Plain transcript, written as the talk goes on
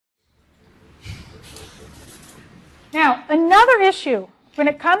another issue when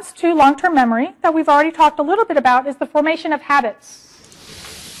it comes to long-term memory that we've already talked a little bit about is the formation of habits.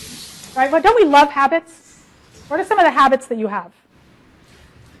 Right? Well, don't we love habits? What are some of the habits that you have?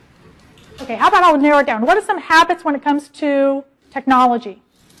 Okay, how about I'll narrow it down. What are some habits when it comes to technology?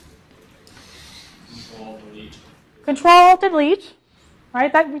 Control, delete. Control, delete.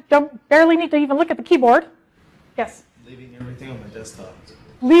 Right? That we don't barely need to even look at the keyboard. Yes? Leaving everything on my desktop.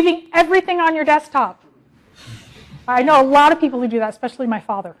 Leaving everything on your desktop. I know a lot of people who do that, especially my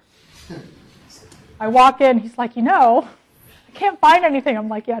father. I walk in, he's like, you know, I can't find anything. I'm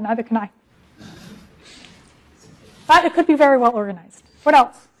like, yeah, neither can I. But it could be very well organized. What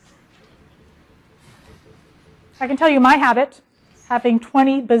else? I can tell you my habit, having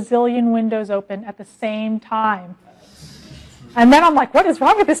 20 bazillion windows open at the same time. And then I'm like, what is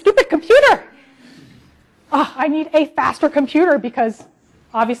wrong with this stupid computer? Oh, I need a faster computer because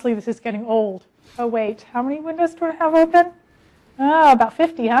obviously this is getting old. Oh, wait, how many windows do I have open? Oh, about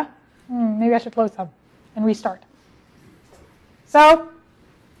 50, huh? Maybe I should close some and restart. So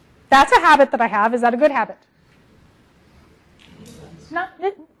that's a habit that I have. Is that a good habit?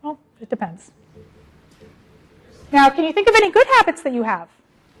 Well, it depends. Now, can you think of any good habits that you have?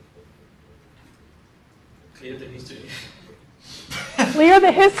 Clear the history. Clear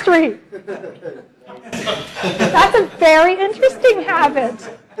the history. That's a very interesting habit.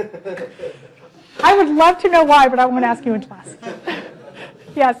 I would love to know why, but I won't ask you in class.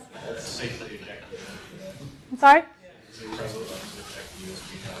 Yes? I'm sorry?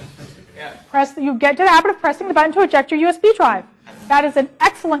 You get to the habit of pressing the button to eject your USB drive. That is an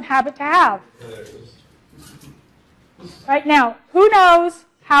excellent habit to have. Right now, who knows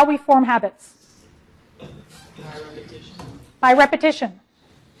how we form habits? By repetition.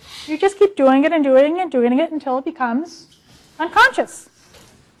 You just keep doing it and doing it and doing it until it becomes unconscious.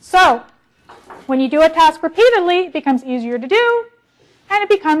 So, when you do a task repeatedly, it becomes easier to do, and it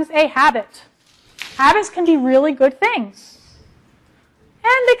becomes a habit. Habits can be really good things.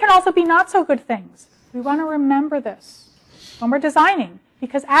 And they can also be not so good things. We want to remember this when we're designing.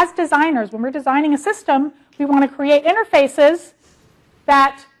 Because as designers, when we're designing a system, we want to create interfaces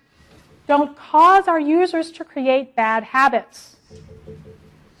that don't cause our users to create bad habits.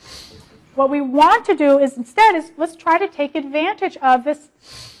 What we want to do is instead is let's try to take advantage of this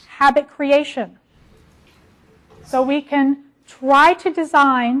habit creation. So we can try to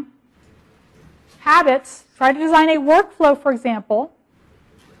design habits, try to design a workflow, for example,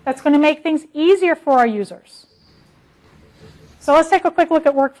 that's going to make things easier for our users. So let's take a quick look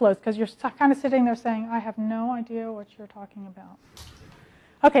at workflows, because you're kind of sitting there saying, I have no idea what you're talking about.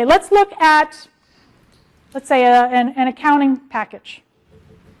 Okay, let's look at, let's say, an accounting package.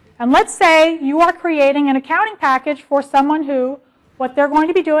 And let's say you are creating an accounting package for someone who, what they're going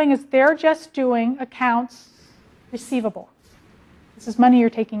to be doing is they're just doing accounts receivable. This is money you're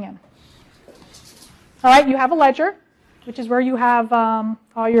taking in. All right, you have a ledger, which is where you have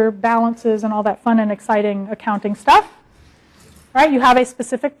all your balances and all that fun and exciting accounting stuff. Right, you have a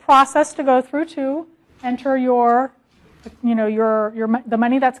specific process to go through to enter your, the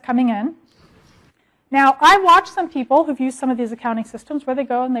money that's coming in. Now, I watch some people who've used some of these accounting systems where they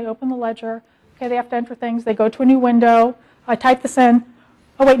go and they open the ledger. Okay, they have to enter things. They go to a new window. I type this in.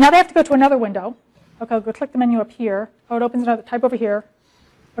 Oh, wait, now they have to go to another window. Okay, I'll go click the menu up here. Oh, it opens another, type over here.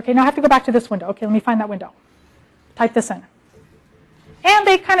 Okay, now I have to go back to this window. Okay, let me find that window. Type this in. And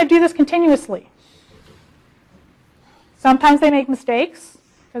they kind of do this continuously. Sometimes they make mistakes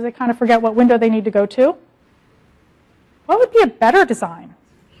because they kind of forget what window they need to go to. What would be a better design?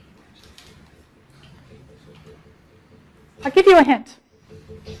 I'll give you a hint.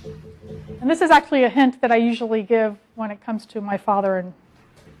 And this is actually a hint that I usually give when it comes to my father and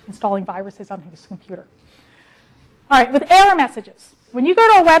installing viruses on his computer. All right, with error messages. When you go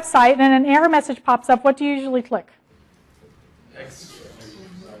to a website and an error message pops up, what do you usually click? X.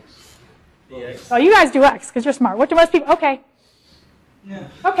 Oh, you guys do X because you're smart. What do most people? Okay. Yeah.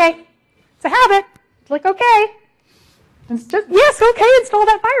 Okay. It's a habit. Click OK. It's just, yes, OK, install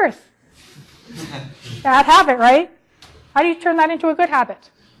that virus. Bad habit, right? How do you turn that into a good habit?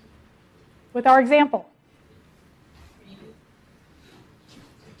 With our example.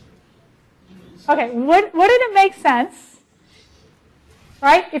 Okay, wouldn't it make sense,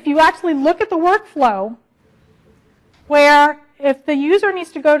 right, if you actually look at the workflow where if the user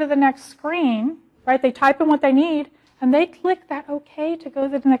needs to go to the next screen, right, they type in what they need, and they click that OK to go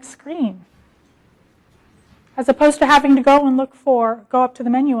to the next screen, as opposed to having to go up to the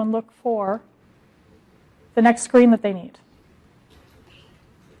menu and look for the next screen that they need.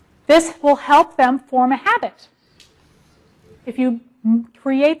 This will help them form a habit if you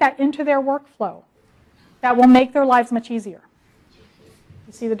create that into their workflow. that will make their lives much easier.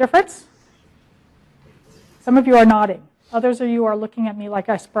 You see the difference? Some of you are nodding. Others of you are looking at me like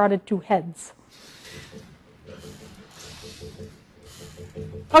I sprouted two heads.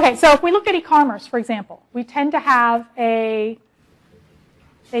 Okay, so if we look at e-commerce, for example, we tend to have a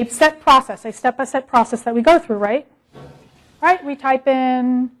set process, a step-by-step process that we go through, right? Right? We type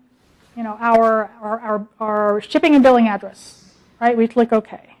in, you know, our shipping and billing address, right? We click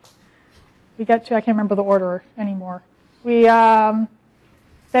OK. We get to, I can't remember the order anymore. We then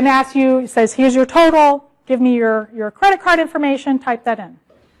ask you, it says, here's your total, give me your credit card information, type that in.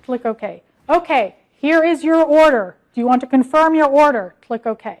 Click OK. OK, here is your order. Do you want to confirm your order? Click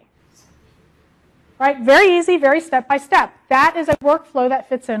OK. Right? Very easy, very step-by-step. That is a workflow that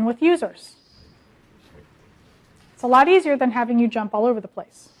fits in with users. It's a lot easier than having you jump all over the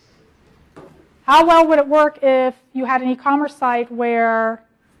place. How well would it work if you had an e-commerce site where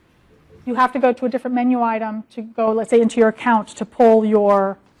you have to go to a different menu item to go, let's say, into your account to pull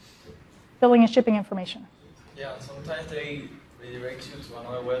your billing and shipping information? Yeah, sometimes they redirect you to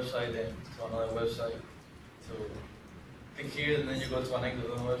another website, then to another website. So click here, and then you go to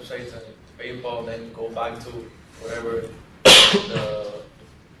another website, and PayPal, then you go back to whatever the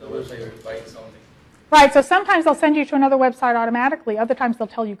website you're buying something. Right, so sometimes they'll send you to another website automatically. Other times they'll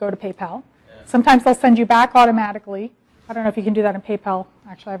tell you go to PayPal. Yeah. Sometimes they'll send you back automatically. I don't know if you can do that in PayPal.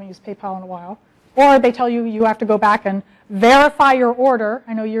 Actually, I haven't used PayPal in a while. Or they tell you you have to go back and verify your order.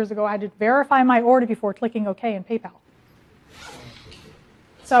 I know years ago I had to verify my order before clicking OK in PayPal.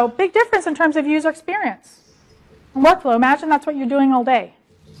 So big difference in terms of user experience and workflow. Imagine that's what you're doing all day.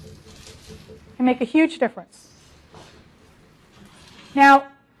 It can make a huge difference. Now,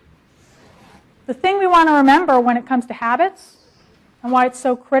 the thing we want to remember when it comes to habits and why it's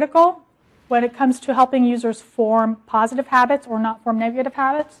so critical when it comes to helping users form positive habits or not form negative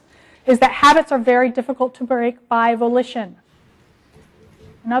habits is that habits are very difficult to break by volition.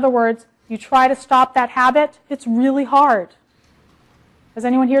 In other words, you try to stop that habit, it's really hard. Has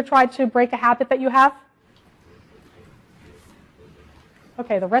anyone here tried to break a habit that you have?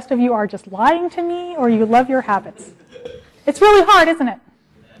 Okay, the rest of you are just lying to me or you love your habits. It's really hard, isn't it?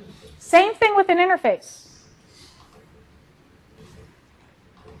 Same thing with an interface.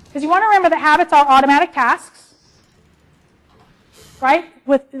 Because you want to remember that habits are automatic tasks. Right?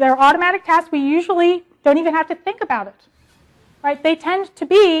 With their automatic tasks, we usually don't even have to think about it. Right? They tend to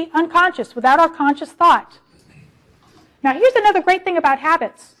be unconscious, without our conscious thought. Now, here's another great thing about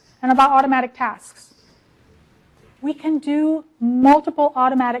habits and about automatic tasks. We can do multiple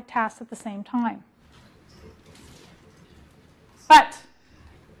automatic tasks at the same time. But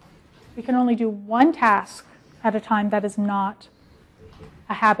we can only do one task at a time that is not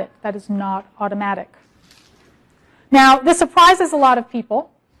a habit, that is not automatic. Now, this surprises a lot of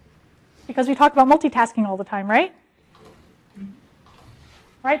people because we talk about multitasking all the time, right?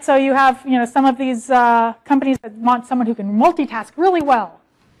 Right, so you have, some of these companies that want someone who can multitask really well.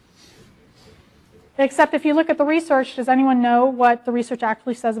 Except if you look at the research, does anyone know what the research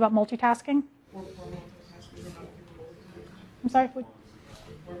actually says about multitasking? I'm sorry?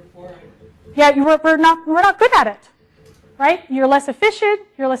 Yeah, we're not good at it. Right? You're less efficient,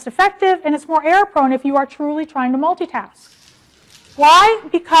 you're less effective, and it's more error prone if you are truly trying to multitask. Why?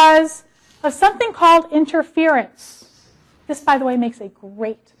 Because of something called interference. This, by the way, makes a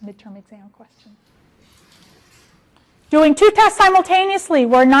great midterm exam question. Doing two tasks simultaneously,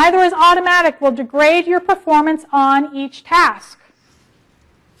 where neither is automatic, will degrade your performance on each task.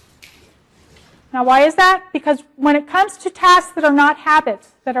 Now, why is that? Because when it comes to tasks that are not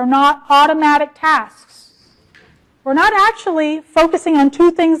habits, that are not automatic tasks, we're not actually focusing on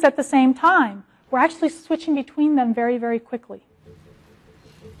two things at the same time. We're actually switching between them very, very quickly.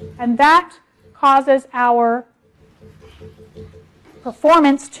 And that causes our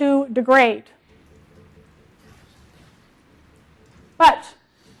performance to degrade. But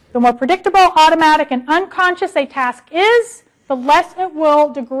the more predictable, automatic, and unconscious a task is, the less it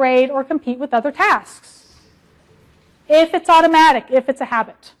will degrade or compete with other tasks. If it's automatic, if it's a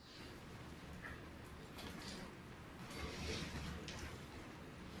habit.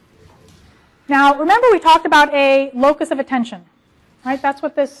 Now, remember we talked about a locus of attention, right? That's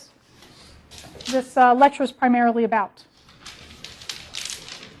what this lecture is primarily about.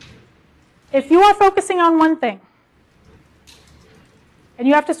 If you are focusing on one thing, and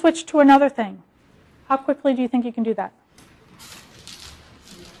you have to switch to another thing, how quickly do you think you can do that?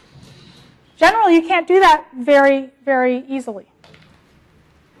 Generally, you can't do that very, very easily,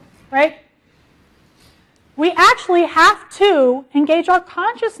 right? We actually have to engage our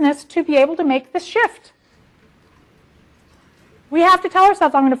consciousness to be able to make this shift. We have to tell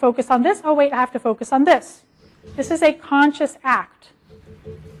ourselves, I'm going to focus on this. Oh, wait, I have to focus on this. This is a conscious act.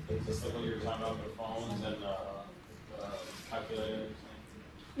 Is this like what you were talking about with phones and calculators?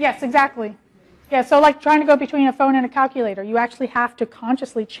 Yes, exactly. Yeah, so like trying to go between a phone and a calculator, you actually have to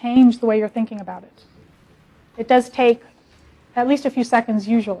consciously change the way you're thinking about it. It does take at least a few seconds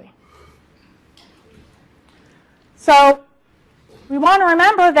usually. So we want to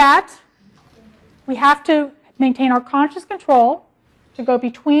remember that we have to maintain our conscious control to go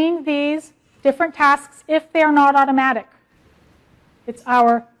between these different tasks if they are not automatic. It's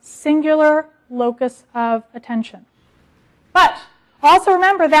our singular locus of attention. But also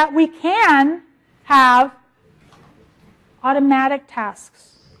remember that we can have automatic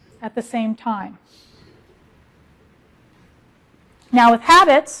tasks at the same time. Now with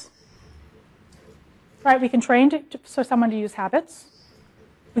habits, right, we can train someone to use habits.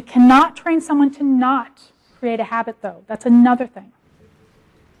 We cannot train someone to not create a habit, though. That's another thing.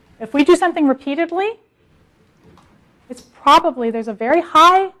 If we do something repeatedly, there's a very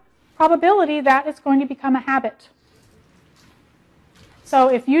high probability that it's going to become a habit. So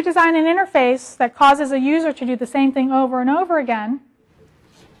if you design an interface that causes a user to do the same thing over and over again,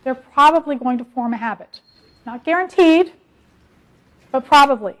 they're probably going to form a habit. Not guaranteed, but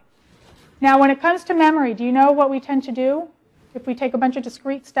probably. Now, when it comes to memory, do you know what we tend to do? If we take a bunch of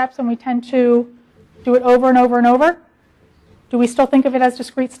discrete steps and we tend to do it over and over and over, do we still think of it as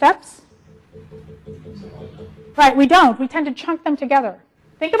discrete steps? Right, we don't. We tend to chunk them together.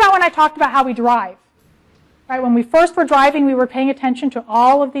 Think about when I talked about how we drive. Right, when we first were driving, we were paying attention to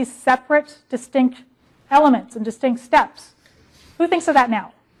all of these separate, distinct elements and distinct steps. Who thinks of that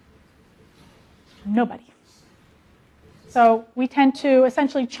now? Nobody. So we tend to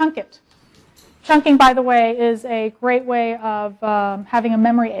essentially chunk it. Chunking, by the way, is a great way of having a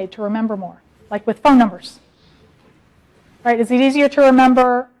memory aid to remember more, like with phone numbers. Right? Is it easier to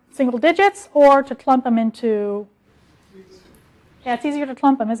remember single digits or to clump them into... Yeah, it's easier to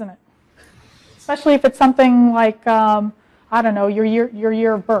clump them, isn't it? Especially if it's something like, I don't know, your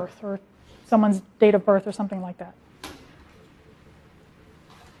year of birth or someone's date of birth or something like that.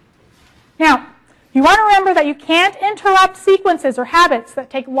 Now, you want to remember that you can't interrupt sequences or habits that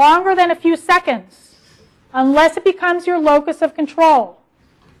take longer than a few seconds unless it becomes your locus of control.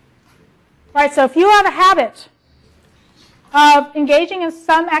 Right, so if you have a habit of engaging in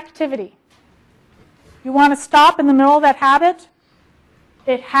some activity, you want to stop in the middle of that habit,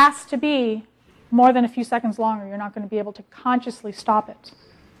 it has to be more than a few seconds longer. You're not going to be able to consciously stop it.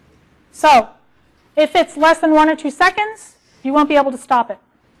 So, if it's less than 1 or 2 seconds, you won't be able to stop it.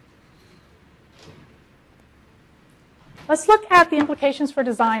 Let's look at the implications for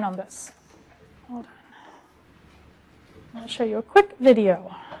design on this. Hold on. I'm going to show you a quick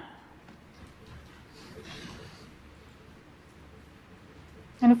video.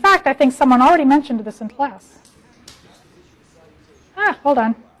 And in fact, I think someone already mentioned this in class. Hold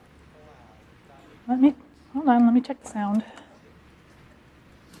on. Let me check the sound.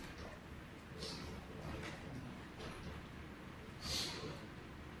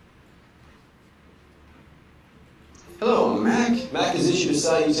 Hello, Mac. Mac has issued a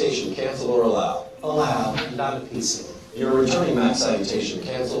salutation, cancel or allow. Allow, not a PC. You're returning Mac's salutation,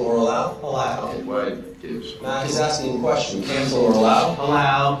 cancel or allow? Allow. Okay, why? Mac is asking a question, cancel or allow?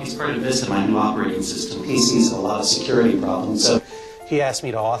 Allow. He's trying to visit my new operating system. PC's have a lot of security problems, so he asked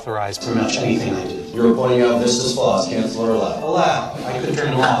me to authorize pretty much anything I do. You're pointing out Vista's flaws, cancel or allow? Allow. I could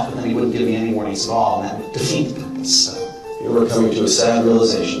turn him off, but then he wouldn't give me any warnings at all, and that would defeat the purpose. So. You are coming to a sad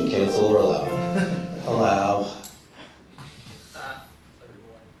realization, cancel or allow? Allow.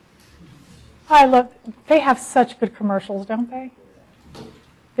 I love, they have such good commercials, don't they?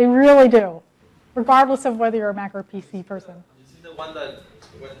 They really do, regardless of whether you're a Mac or PC person. You see the one that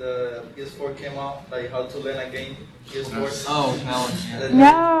when the PS4 came out, like how to learn a game, PS4? Oh, no.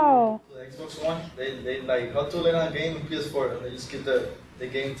 No. The Xbox One, they like how to learn a game in PS4, and they just give the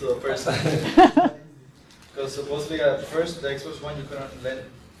game to a person. Because supposedly at first, the Xbox One, you couldn't learn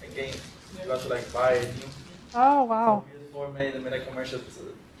a game. You had to like buy it. Oh, wow. So PS4 made a commercial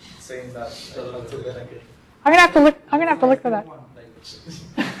saying that how to learn a game. I'm gonna have to look for that.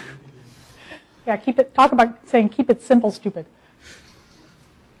 Yeah, talk about saying keep it simple, stupid.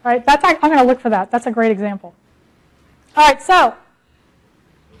 All right, I'm gonna look for that. That's a great example. All right, so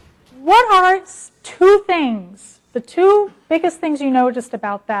what are 2 things, the 2 biggest things you noticed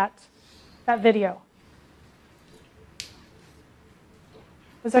about that video?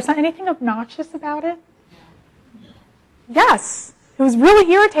 Was there anything obnoxious about it? Yes. It was really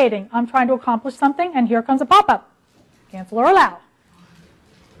irritating. I'm trying to accomplish something, and here comes a pop-up. Cancel or allow.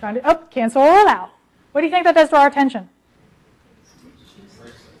 Cancel or allow. What do you think that does to our attention?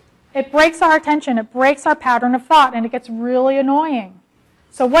 It breaks our attention, it breaks our pattern of thought, and it gets really annoying.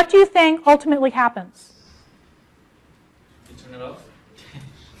 So what do you think ultimately happens? You turn it off?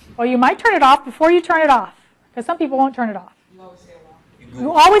 Well, you might turn it off before you turn it off, because some people won't turn it off. You always say allow.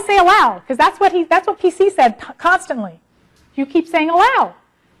 You always say allow, because that's what PC said constantly. You keep saying allow,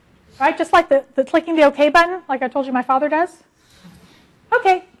 right? Just like the clicking the OK button, like I told you my father does.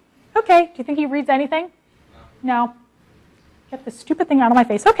 Okay, okay. Do you think he reads anything? No. Get this stupid thing out of my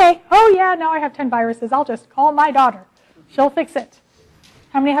face. Okay. Oh yeah, now I have 10 viruses. I'll just call my daughter. She'll fix it.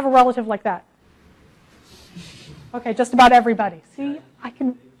 How many have a relative like that? Okay, just about everybody. See, I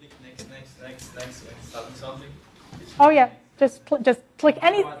can. Next, installing something. Oh yeah, just click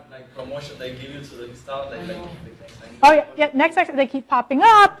any. Like promotion they give you to the install, they like next. Oh yeah, next. They keep popping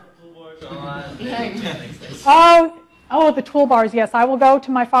up. Next. Oh, the toolbars. Yes, I will go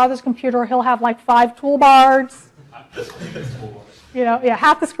to my father's computer. He'll have like 5 toolbars. Half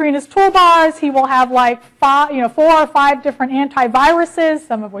the screen is toolbars. He will have like 4 or 5 different antiviruses,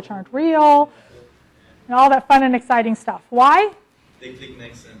 some of which aren't real, and all that fun and exciting stuff. Why? They click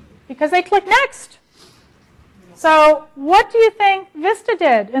next. Because they click next. So what do you think Vista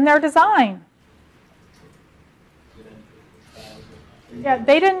did in their design? Yeah,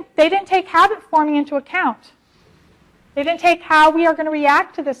 they didn't take habit forming into account. They didn't take how we are going to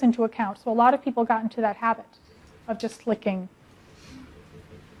react to this into account. So a lot of people got into that habit of just clicking,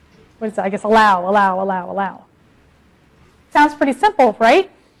 what is that? I guess allow. Sounds pretty simple,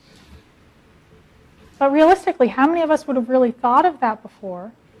 right? But realistically, how many of us would have really thought of that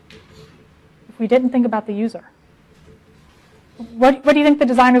before if we didn't think about the user? What do you think the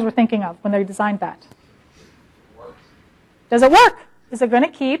designers were thinking of when they designed that? Does it work? Is it going to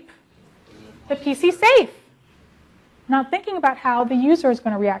keep the PC safe? Not thinking about how the user is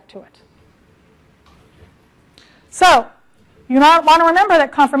going to react to it. So, you want to remember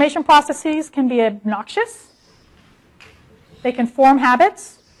that confirmation processes can be obnoxious. They can form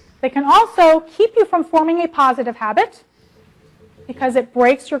habits. They can also keep you from forming a positive habit because it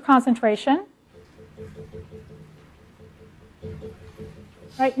breaks your concentration.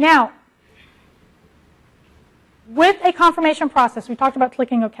 Right now, with a confirmation process, we talked about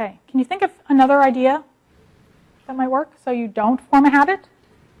clicking OK. Can you think of another idea that might work so you don't form a habit?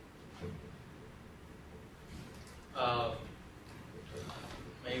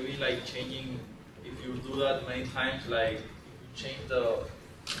 Maybe like changing, if you do that many times, like if you change to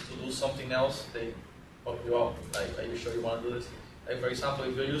do something else, they pop you up. Like, are you sure you want to do this? Like for example,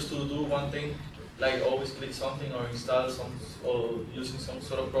 if you're used to do one thing, like always click something or install some or using some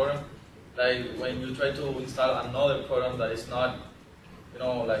sort of program, like when you try to install another program that is not,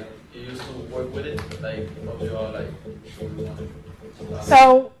 like you used to work with it, like you are like sure you want it.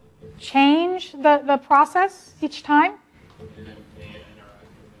 So change the process each time.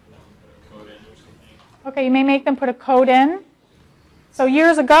 Okay, you may make them put a code in. So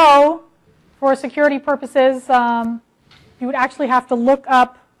years ago, for security purposes, you would actually have to look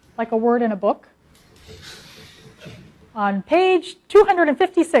up like a word in a book. On page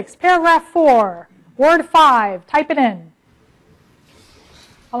 256, paragraph 4, word 5, type it in.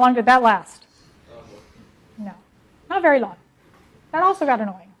 How long did that last? No, not very long. That also got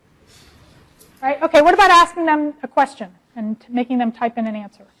annoying. Right? Okay, what about asking them a question and making them type in an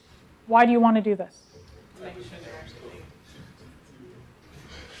answer? Why do you want to do this?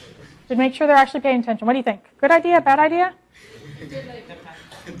 To make sure they're actually paying attention. What do you think? Good idea, bad idea?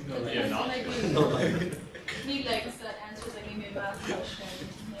 Need like set answers like maybe a math question,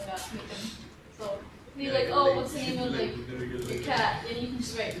 maybe ask them. So need like, oh, what's the name of like your cat? And you can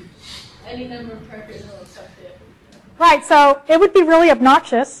just write any number of characters and it'll stuff there. Right, so it would be really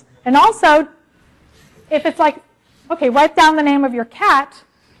obnoxious. And also, if it's like, okay, write down the name of your cat,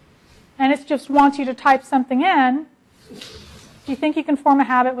 and it just wants you to type something in, do you think you can form a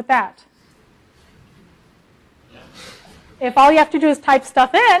habit with that? If all you have to do is type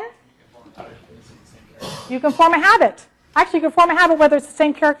stuff in, you can form a habit. Actually, you can form a habit whether it's the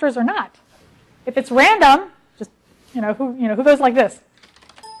same characters or not. If it's random, just, who goes like this?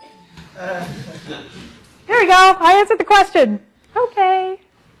 There we go, I answered the question. Okay.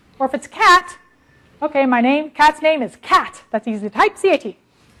 Or if it's cat, okay, cat's name is Cat. That's easy to type, C-A-T.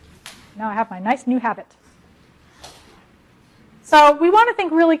 Now I have my nice new habit. So we want to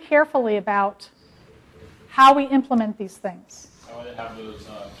think really carefully about how we implement these things. I want to have those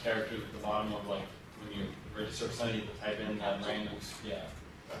characters at the bottom of like when you register something, you type in that random,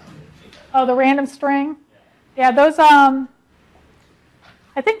 Oh, the random string? Yeah, those, I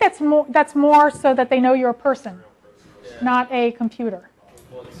think that's more so that they know you're a person, not a computer.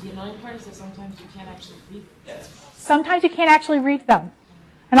 The annoying part is that sometimes you can't actually read them. Sometimes you can't actually read them.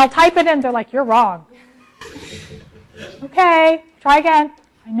 And I'll type it in, they're like, you're wrong. Okay, try again.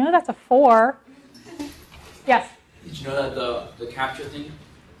 I know that's a 4. Yes? Did you know that the captcha thing,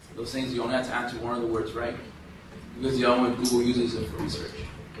 those things, you only have to answer one of the words right? Because the other one, Google uses it for research.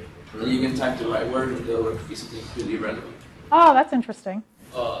 And then you can type the right word and it'll be something completely irrelevant. Oh, that's interesting.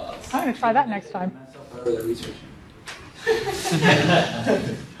 I'm I'm going to try that next time. Mess up whatever they're researching.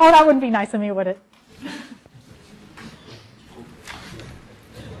 Oh, that wouldn't be nice of me, would it?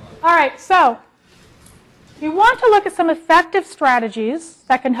 All right, so we want to look at some effective strategies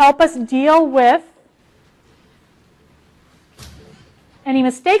that can help us deal with any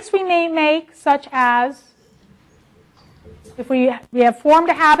mistakes we may make, such as if we have formed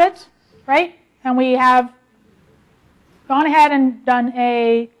a habit, right, and we have gone ahead and done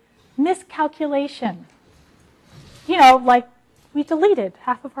a miscalculation. You know, like we deleted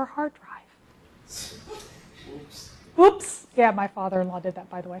half of our hard drive. Oops. Yeah, my father-in-law did that,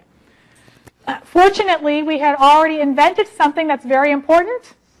 by the way. Fortunately, we had already invented something that's very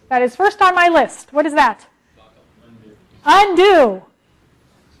important. That is first on my list. What is that? Undo.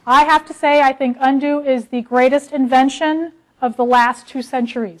 I have to say, I think undo is the greatest invention of the last 2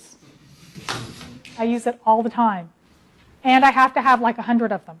 centuries. I use it all the time. And I have to have like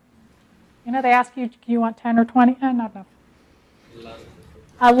 100 of them. You know, they ask you, do you want 10 or 20? Not enough.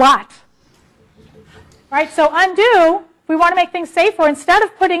 A lot. Right, so undo, if we want to make things safer, instead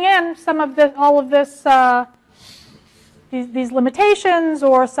of putting in some of the, all of this, these limitations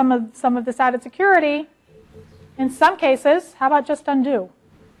or some of this added security, in some cases, how about just undo?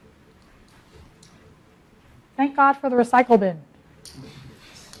 Thank God for the recycle bin.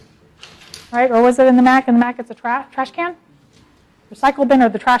 Right, or was it in the Mac? In the Mac it's a trash can? Recycle bin or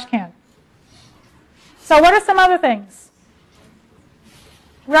the trash can. So what are some other things?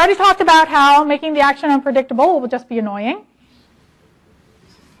 We already talked about how making the action unpredictable will just be annoying.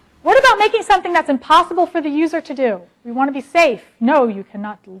 What about making something that's impossible for the user to do? We want to be safe. No, you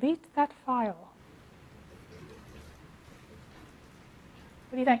cannot delete that file.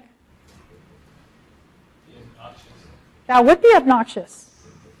 What do you think? That would be obnoxious.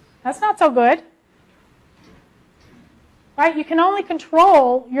 That's not so good. Right? You can only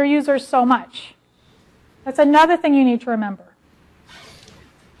control your users so much. That's another thing you need to remember.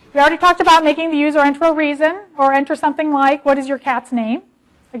 We already talked about making the user enter a reason or enter something like, what is your cat's name?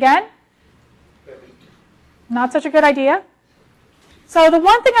 Again? Not such a good idea. So the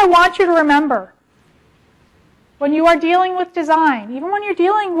one thing I want you to remember when you are dealing with design, even when you're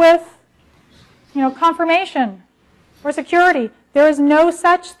dealing with, confirmation or security, there is no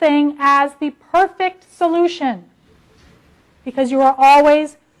such thing as the perfect solution because you are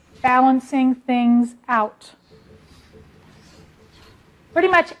always balancing things out. Pretty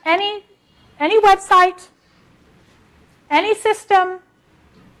much any website, any system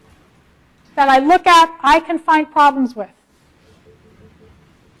that I look at, I can find problems with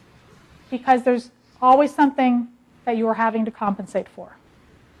because there's always something that you are having to compensate for.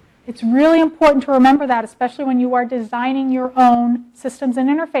 It's really important to remember that, especially when you are designing your own systems and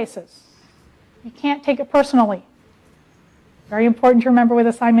interfaces. You can't take it personally. Very important to remember with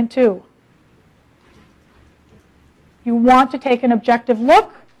assignment 2. You want to take an objective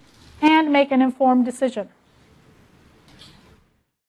look and make an informed decision.